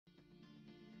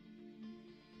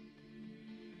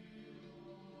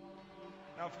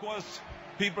Now, of course,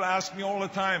 people ask me all the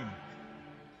time.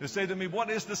 They say to me,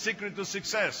 what is the secret to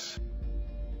success?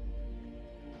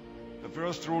 The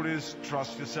first rule is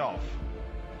trust yourself.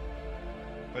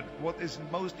 But what is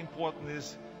most important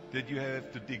is that you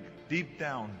have to dig deep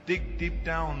down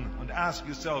and ask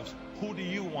yourselves, who do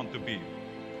you want to be?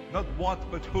 Not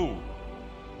what, but who.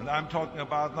 And I'm talking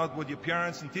about not what your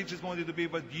parents and teachers want you to be,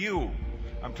 but you.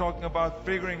 I'm talking about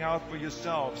figuring out for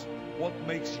yourselves what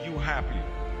makes you happy,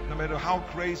 no matter how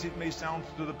crazy it may sound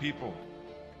to the people.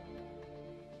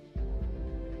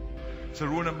 So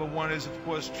rule number one is, of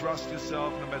course, trust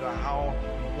yourself no matter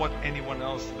what anyone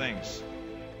else thinks.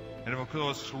 And of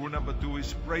course, rule number two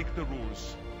is break the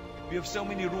rules. We have so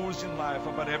many rules in life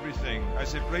about everything. I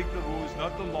say break the rules,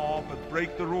 not the law, but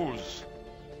break the rules.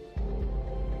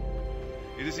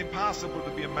 It is impossible to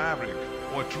be a maverick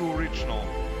or a true original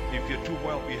if you're too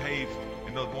well behaved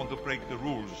and don't want to break the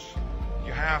rules.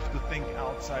 You have to think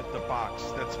outside the box.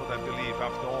 That's what I believe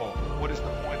after all. What is the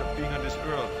point of being on this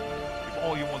earth if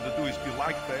all you want to do is be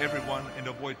liked by everyone and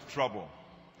avoid trouble?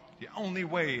 The only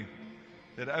way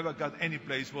that I ever got any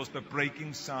place was by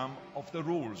breaking some of the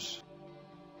rules.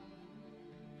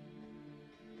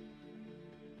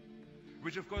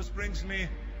 Which of course brings me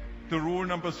to rule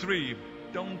number three.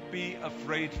 Don't be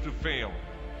afraid to fail.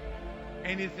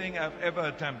 Anything I've ever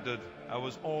attempted, I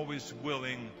was always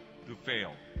willing to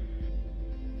fail.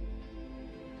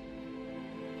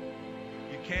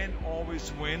 You can't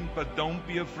always win, but don't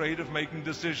be afraid of making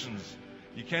decisions.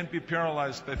 You can't be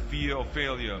paralyzed by fear of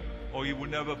failure, or you will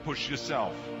never push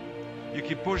yourself. You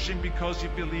keep pushing because you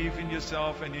believe in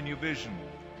yourself and in your vision.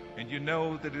 And you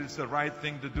know that it is the right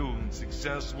thing to do, and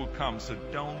success will come. So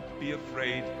don't be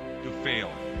afraid to fail.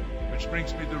 Which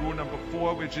brings me to rule number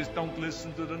four, which is don't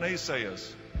listen to the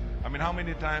naysayers. I mean, how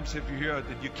many times have you heard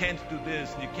that you can't do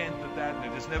this and you can't do that and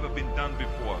it has never been done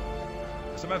before?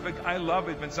 As a matter of fact, I love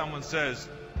it when someone says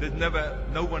that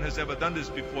no one has ever done this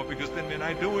before, because then when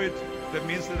I do it, that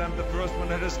means that I'm the first one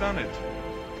that has done it.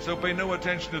 So pay no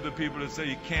attention to the people that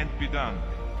say it can't be done.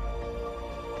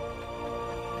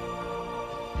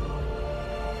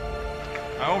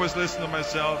 I always listen to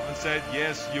myself and said,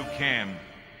 yes, you can.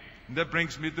 And that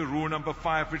brings me to rule number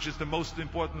five, which is the most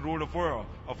important rule of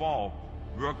all.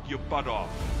 Work your butt off.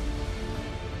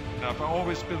 Now, I've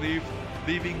always believed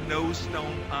leaving no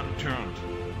stone unturned.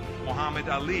 Muhammad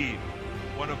Ali,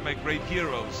 one of my great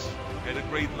heroes, had a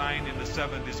great line in the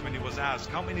 70s when he was asked,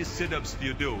 how many sit-ups do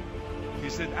you do? He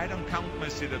said, I don't count my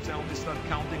sit-ups. I only start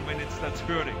counting when it starts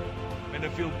hurting. When I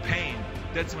feel pain,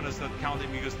 that's when I start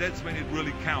counting, because that's when it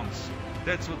really counts.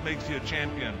 That's what makes you a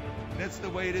champion. That's the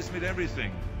way it is with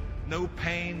everything. No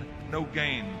pain, no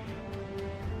gain.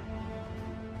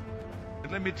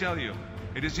 And let me tell you,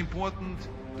 it is important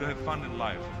to have fun in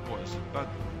life, of course. But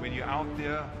when you're out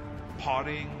there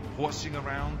partying, horsing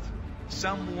around,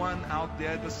 someone out there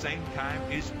at the same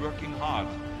time is working hard.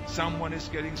 Someone is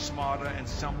getting smarter and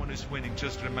someone is winning.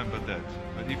 Just remember that.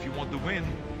 But if you want to win,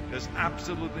 there's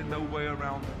absolutely no way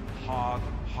around hard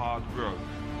work.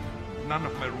 None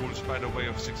of my rules, by the way,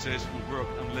 of success will work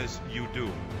unless you do.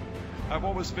 I've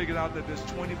always figured out that there's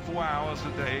 24 hours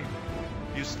a day.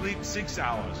 You sleep 6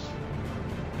 hours.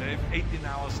 You have 18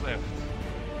 hours left.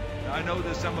 Now, I know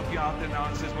there's some of you out there now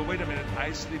and says, well, wait a minute,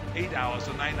 I sleep 8 hours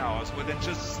or 9 hours. Well, then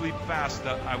just sleep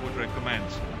faster, I would recommend.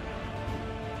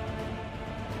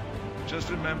 Just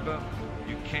remember,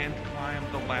 you can't climb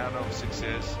the ladder of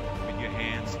success with your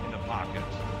hands in the pocket.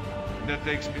 And that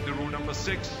takes me to rule number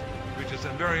 6, which is a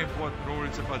very important rule.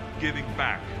 It's about giving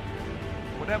back.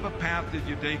 Whatever path that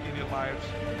you take in your lives,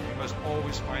 you must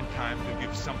always find time to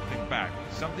give something back.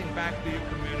 Something back to your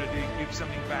community, give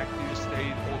something back to your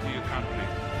state or to your country.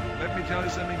 Let me tell you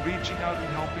something, reaching out and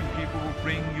helping people will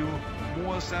bring you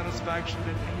more satisfaction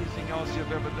than anything else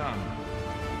you've ever done.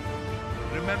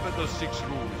 Remember those 6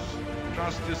 rules.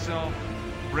 Trust yourself,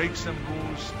 break some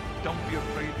rules, don't be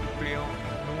afraid to fail,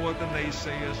 ignore the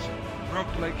naysayers,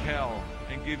 work like hell,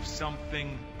 and give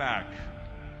something back.